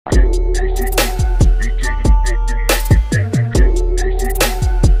In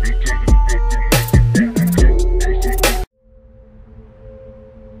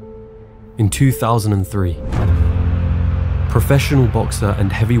 2003, professional boxer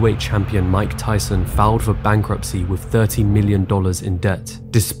and heavyweight champion Mike Tyson filed for bankruptcy with $30 million in debt,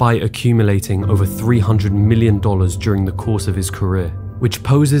 despite accumulating over $300 million during the course of his career, which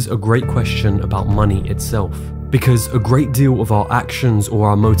poses a great question about money itself. Because a great deal of our actions or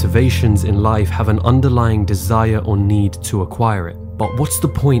our motivations in life have an underlying desire or need to acquire it. But what's the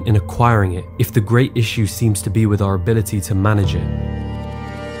point in acquiring it if the great issue seems to be with our ability to manage it?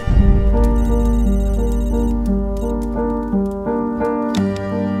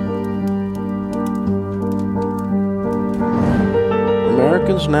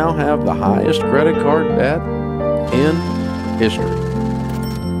 Americans now have the highest credit card debt in history.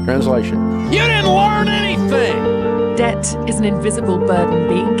 Translation: you didn't learn anything! Debt is an invisible burden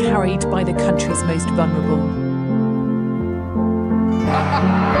being carried by the country's most vulnerable.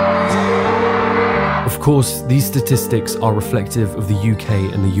 Of course, these statistics are reflective of the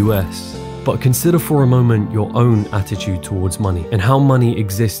UK and the US. But consider for a moment your own attitude towards money and how money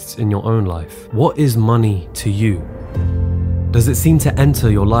exists in your own life. What is money to you? Does it seem to enter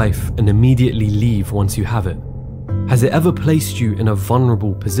your life and immediately leave once you have it? Has it ever placed you in a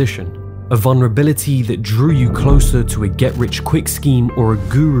vulnerable position? A vulnerability that drew you closer to a get-rich-quick scheme or a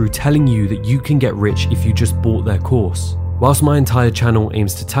guru telling you that you can get rich if you just bought their course? Whilst my entire channel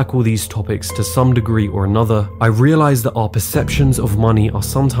aims to tackle these topics to some degree or another, I realize that our perceptions of money are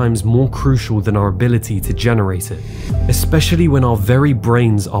sometimes more crucial than our ability to generate it, especially when our very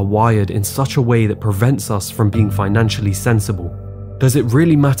brains are wired in such a way that prevents us from being financially sensible. Does it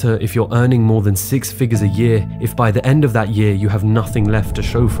really matter if you're earning more than 6 figures a year if by the end of that year you have nothing left to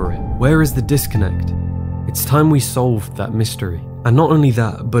show for it? Where is the disconnect? It's time we solved that mystery. And not only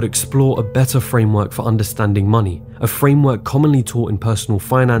that, but explore a better framework for understanding money, a framework commonly taught in personal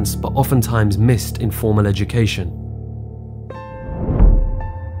finance but oftentimes missed in formal education.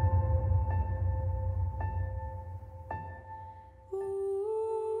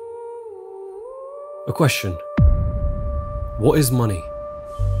 A question. What is money?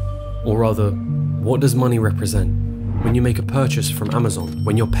 Or rather, what does money represent? When you make a purchase from Amazon,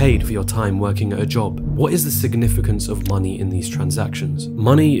 when you're paid for your time working at a job, what is the significance of money in these transactions?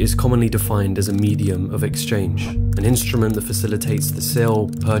 Money is commonly defined as a medium of exchange, an instrument that facilitates the sale,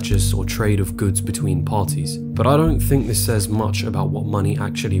 purchase, or trade of goods between parties. But I don't think this says much about what money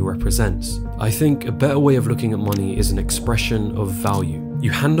actually represents. I think a better way of looking at money is an expression of value. You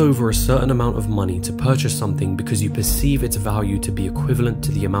hand over a certain amount of money to purchase something because you perceive its value to be equivalent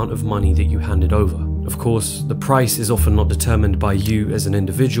to the amount of money that you handed over. Of course, the price is often not determined by you as an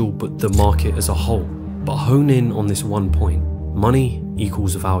individual, but the market as a whole. But hone in on this one point. Money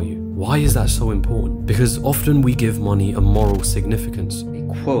equals value. Why is that so important? Because often we give money a moral significance.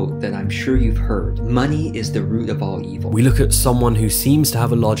 A quote that I'm sure you've heard: money is the root of all evil. We look at someone who seems to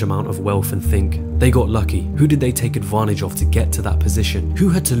have a large amount of wealth and think, they got lucky. Who did they take advantage of to get to that position? Who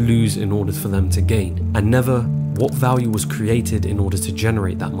had to lose in order for them to gain? And never, what value was created in order to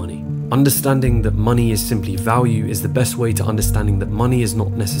generate that money? Understanding that money is simply value is the best way to understanding that money is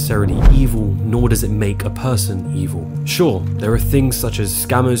not necessarily evil, nor does it make a person evil. Sure, there are things such as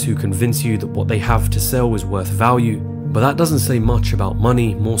scammers who convince you that what they have to sell is worth value, but that doesn't say much about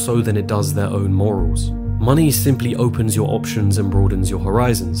money more so than it does their own morals. Money simply opens your options and broadens your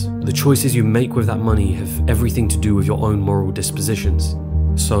horizons. The choices you make with that money have everything to do with your own moral dispositions.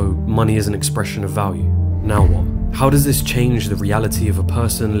 So, money is an expression of value. Now what? How does this change the reality of a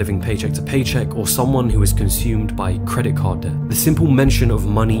person living paycheck to paycheck or someone who is consumed by credit card debt? The simple mention of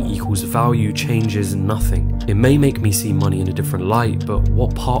money equals value changes nothing. It may make me see money in a different light, but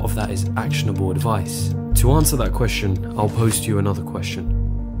what part of that is actionable advice? To answer that question, I'll pose to you another question.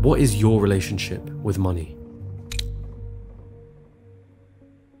 What is your relationship with money?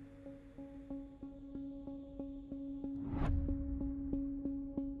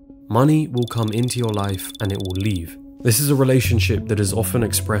 Money will come into your life and it will leave. This is a relationship that is often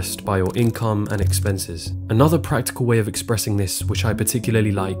expressed by your income and expenses. Another practical way of expressing this, which I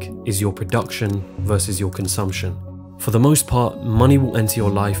particularly like, is your production versus your consumption. For the most part, money will enter your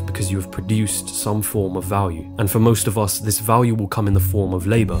life because you have produced some form of value. And for most of us, this value will come in the form of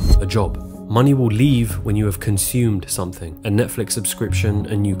labor, a job. Money will leave when you have consumed something, a Netflix subscription,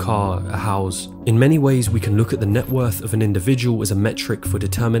 a new car, a house. In many ways, we can look at the net worth of an individual as a metric for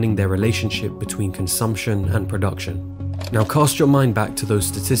determining their relationship between consumption and production. Now cast your mind back to those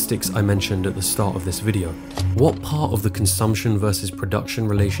statistics I mentioned at the start of this video. What part of the consumption versus production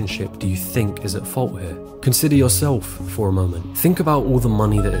relationship do you think is at fault here? Consider yourself for a moment. Think about all the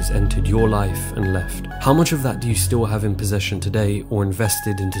money that has entered your life and left. How much of that do you still have in possession today or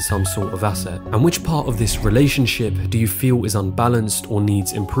invested into some sort of asset? And which part of this relationship do you feel is unbalanced or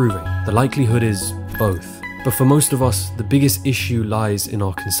needs improving? The likelihood is both. But for most of us, the biggest issue lies in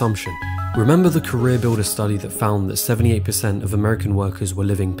our consumption. Remember the Career Builder study that found that 78% of American workers were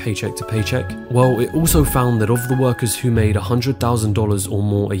living paycheck to paycheck? Well, it also found that of the workers who made $100,000 or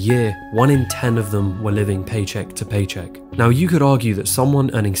more a year, 1 in 10 of them were living paycheck to paycheck. Now you could argue that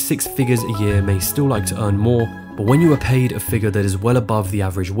someone earning 6 figures a year may still like to earn more, but when you are paid a figure that is well above the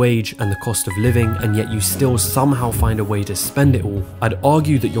average wage and the cost of living, and yet you still somehow find a way to spend it all, I'd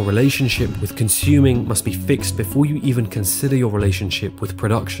argue that your relationship with consuming must be fixed before you even consider your relationship with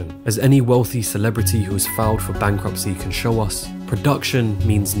production. As any wealthy celebrity who has filed for bankruptcy can show us, production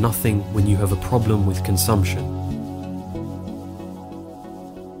means nothing when you have a problem with consumption.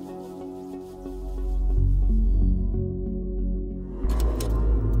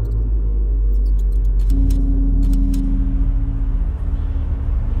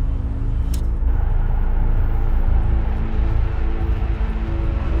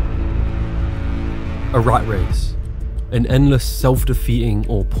 A rat race, an endless, self-defeating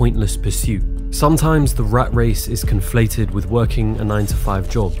or pointless pursuit. Sometimes the rat race is conflated with working a 9-to-5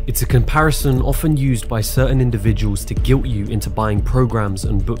 job. It's a comparison often used by certain individuals to guilt you into buying programs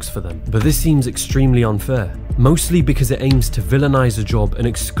and books for them. But this seems extremely unfair, mostly because it aims to villainize a job and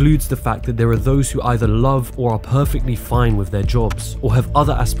excludes the fact that there are those who either love or are perfectly fine with their jobs, or have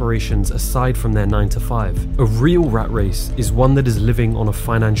other aspirations aside from their 9-to-5. A real rat race is one that is living on a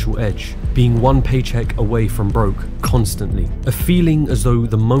financial edge, being one paycheck away from broke constantly. A feeling as though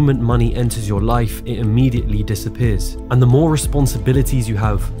the moment money enters your life, it immediately disappears. And the more responsibilities you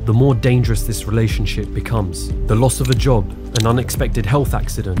have, the more dangerous this relationship becomes. The loss of a job, an unexpected health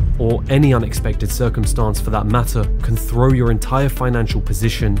accident, or any unexpected circumstance for that matter can throw your entire financial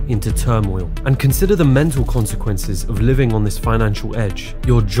position into turmoil. And consider the mental consequences of living on this financial edge.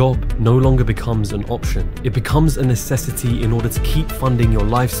 Your job no longer becomes an option. It becomes a necessity in order to keep funding your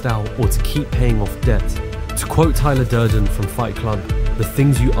lifestyle or to keep paying off debt. To quote Tyler Durden from Fight Club, the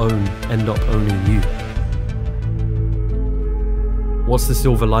things you own end up owning you. What's the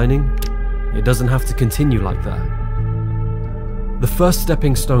silver lining? It doesn't have to continue like that. The first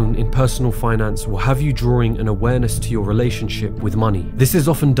stepping stone in personal finance will have you drawing an awareness to your relationship with money. This is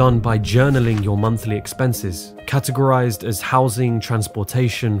often done by journaling your monthly expenses, categorized as housing,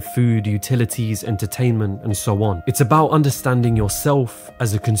 transportation, food, utilities, entertainment, and so on. It's about understanding yourself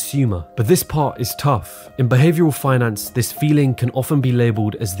as a consumer. But this part is tough. In behavioral finance, this feeling can often be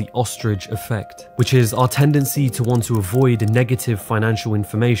labeled as the ostrich effect, which is our tendency to want to avoid negative financial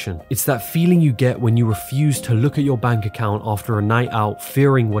information. It's that feeling you get when you refuse to look at your bank account after a night out,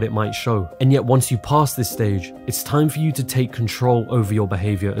 fearing what it might show. And yet once you pass this stage, it's time for you to take control over your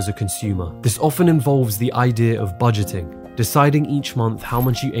behavior as a consumer. This often involves the idea of budgeting, deciding each month how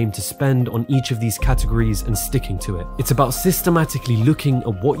much you aim to spend on each of these categories and sticking to it. It's about systematically looking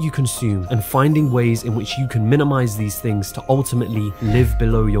at what you consume and finding ways in which you can minimize these things to ultimately live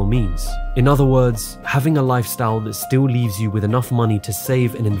below your means. In other words, having a lifestyle that still leaves you with enough money to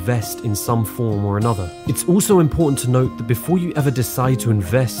save and invest in some form or another. It's also important to note that before you ever decide to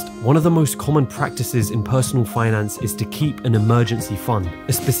invest, one of the most common practices in personal finance is to keep an emergency fund,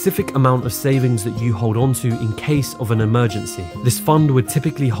 a specific amount of savings that you hold on to in case of an emergency. This fund would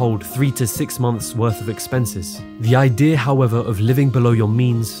typically hold 3 to 6 months worth of expenses. The idea, however, of living below your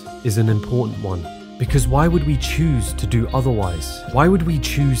means is an important one. Because why would we choose to do otherwise? Why would we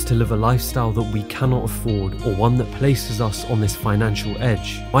choose to live a lifestyle that we cannot afford, or one that places us on this financial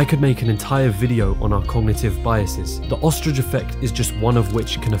edge? I could make an entire video on our cognitive biases. The ostrich effect is just one of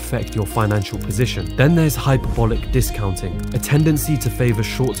which can affect your financial position. Then there's hyperbolic discounting, a tendency to favor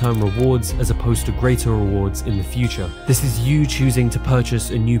short-term rewards as opposed to greater rewards in the future. This is you choosing to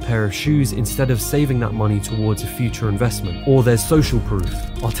purchase a new pair of shoes instead of saving that money towards a future investment. Or there's social proof,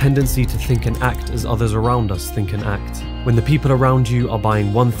 our tendency to think and act as others around us think and act. When the people around you are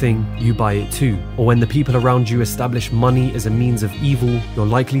buying one thing, you buy it too. Or when the people around you establish money as a means of evil, you're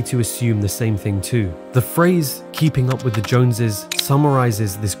likely to assume the same thing too. The phrase, keeping up with the Joneses,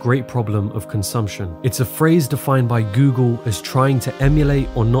 summarizes this great problem of consumption. It's a phrase defined by Google as trying to emulate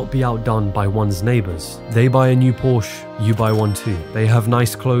or not be outdone by one's neighbors. They buy a new Porsche, you buy one too. They have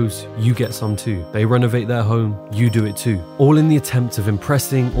nice clothes, you get some too. They renovate their home, you do it too. All in the attempt of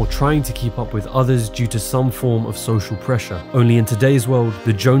impressing or trying to keep up with others due to some form of social pressure. Only in today's world,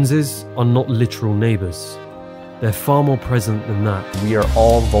 the Joneses are not literal neighbors. They're far more present than that. We are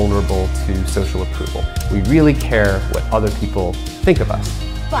all vulnerable to social approval. We really care what other people think of us.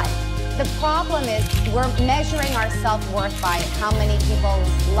 But the problem is we're measuring our self-worth by how many people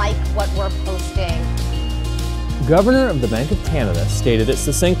like what we're posting. Governor of the Bank of Canada stated it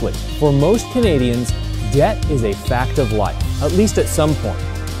succinctly. For most Canadians, debt is a fact of life, at least at some point.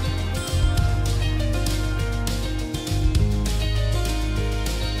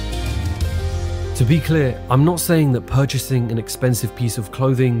 To be clear, I'm not saying that purchasing an expensive piece of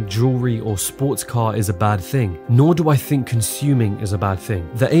clothing, jewelry, or sports car is a bad thing, nor do I think consuming is a bad thing.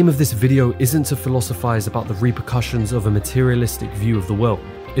 The aim of this video isn't to philosophize about the repercussions of a materialistic view of the world.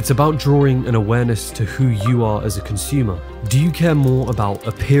 It's about drawing an awareness to who you are as a consumer. Do you care more about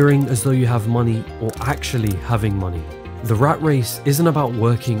appearing as though you have money or actually having money? The rat race isn't about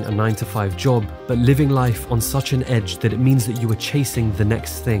working a 9-to-5 job, but living life on such an edge that it means that you are chasing the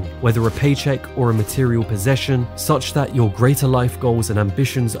next thing, whether a paycheck or a material possession, such that your greater life goals and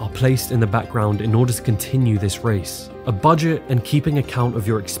ambitions are placed in the background in order to continue this race. A budget and keeping account of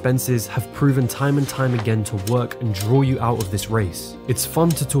your expenses have proven time and time again to work and draw you out of this race. It's fun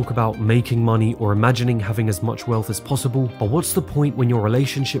to talk about making money or imagining having as much wealth as possible, but what's the point when your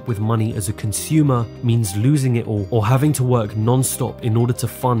relationship with money as a consumer means losing it all or having to work non-stop in order to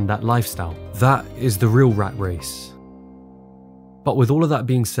fund that lifestyle? That is the real rat race. But with all of that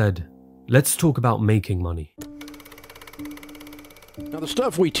being said, let's talk about making money. Now, the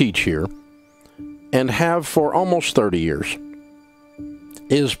stuff we teach here, and have for almost 30 years,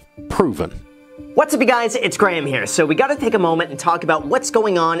 is proven. What's up, you guys? It's Graham here. So we got to take a moment and talk about what's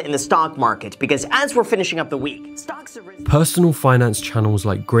going on in the stock market, because as we're finishing up the week, stocks have risen. Personal finance channels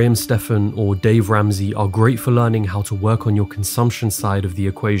like Graham Stephan or Dave Ramsey are great for learning how to work on your consumption side of the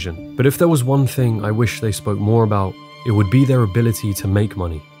equation. But if there was one thing I wish they spoke more about, it would be their ability to make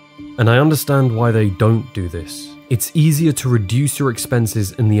money. And I understand why they don't do this. It's easier to reduce your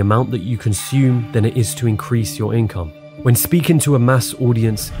expenses and the amount that you consume than it is to increase your income. When speaking to a mass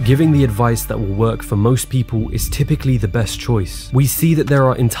audience, giving the advice that will work for most people is typically the best choice. We see that there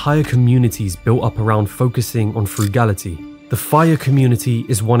are entire communities built up around focusing on frugality. The FIRE community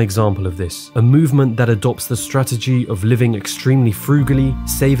is one example of this, a movement that adopts the strategy of living extremely frugally,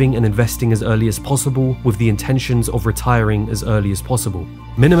 saving and investing as early as possible with the intentions of retiring as early as possible.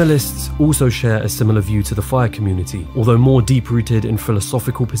 Minimalists also share a similar view to the FIRE community, although more deep-rooted in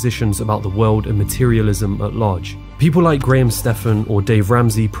philosophical positions about the world and materialism at large. People like Graham Stephan or Dave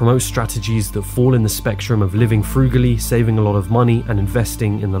Ramsey promote strategies that fall in the spectrum of living frugally, saving a lot of money, and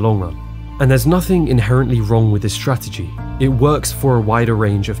investing in the long run. And there's nothing inherently wrong with this strategy. It works for a wider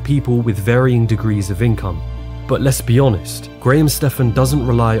range of people with varying degrees of income. But let's be honest, Graham Stephan doesn't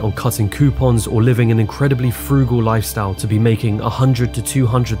rely on cutting coupons or living an incredibly frugal lifestyle to be making $100,000 to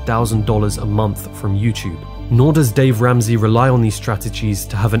 $200,000 a month from YouTube. Nor does Dave Ramsey rely on these strategies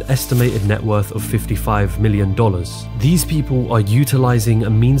to have an estimated net worth of $55 million. These people are utilizing a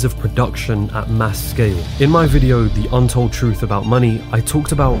means of production at mass scale. In my video, The Untold Truth About Money, I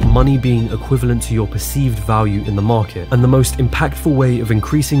talked about money being equivalent to your perceived value in the market, and the most impactful way of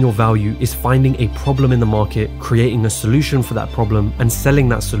increasing your value is finding a problem in the market, creating a solution for that problem, and selling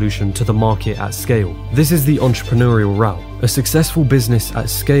that solution to the market at scale. This is the entrepreneurial route. A successful business at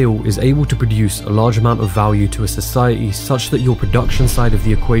scale is able to produce a large amount of value to a society such that your production side of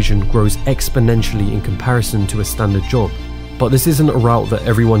the equation grows exponentially in comparison to a standard job. But this isn't a route that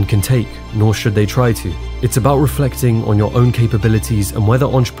everyone can take, nor should they try to. It's about reflecting on your own capabilities and whether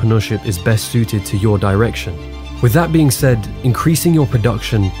entrepreneurship is best suited to your direction. With that being said, increasing your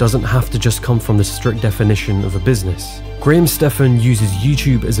production doesn't have to just come from the strict definition of a business. Graham Stephan uses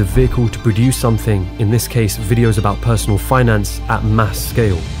YouTube as a vehicle to produce something, in this case videos about personal finance, at mass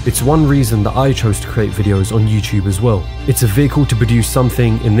scale. It's one reason that I chose to create videos on YouTube as well. It's a vehicle to produce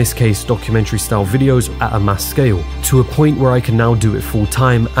something, in this case documentary style videos, at a mass scale, to a point where I can now do it full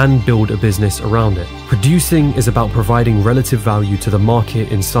time and build a business around it. Producing is about providing relative value to the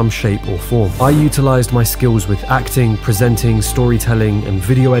market in some shape or form. I utilized my skills with acting, presenting, storytelling, and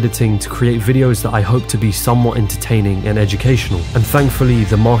video editing to create videos that I hope to be somewhat entertaining and educational, and thankfully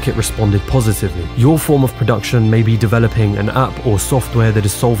the market responded positively. Your form of production may be developing an app or software that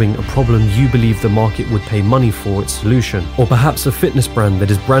is solving a problem you believe the market would pay money for its solution, or perhaps a fitness brand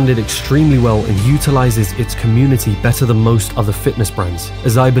that is branded extremely well and utilizes its community better than most other fitness brands,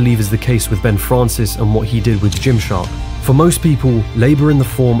 as I believe is the case with Ben Francis and what he did with Gymshark. For most people, labor in the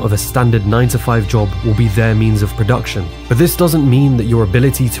form of a standard 9-to-5 job will be their means of production. But this doesn't mean that your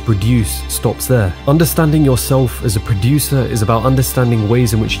ability to produce stops there. Understanding yourself as a producer is about understanding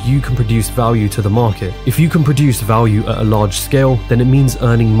ways in which you can produce value to the market. If you can produce value at a large scale, then it means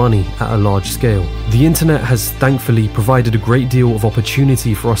earning money at a large scale. The internet has thankfully provided a great deal of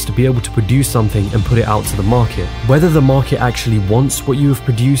opportunity for us to be able to produce something and put it out to the market. Whether the market actually wants what you have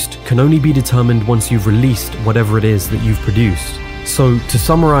produced can only be determined once you've released whatever it is that you've produced. So, to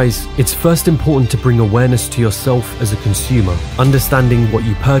summarize, it's first important to bring awareness to yourself as a consumer, understanding what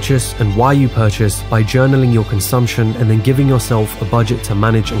you purchase and why you purchase by journaling your consumption and then giving yourself a budget to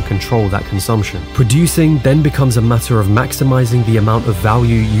manage and control that consumption. Producing then becomes a matter of maximizing the amount of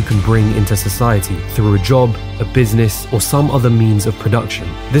value you can bring into society through a job, a business, or some other means of production.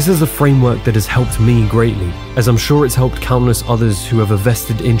 This is a framework that has helped me greatly, as I'm sure it's helped countless others who have a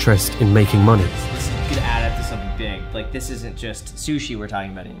vested interest in making money. You could add up to something big. Like, this isn't just sushi we're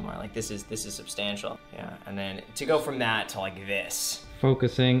talking about anymore. Like, this is substantial. Yeah, and then to go from that to like this.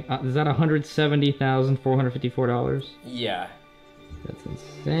 Focusing, is that $170,454? Yeah. That's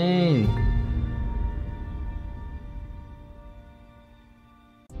insane.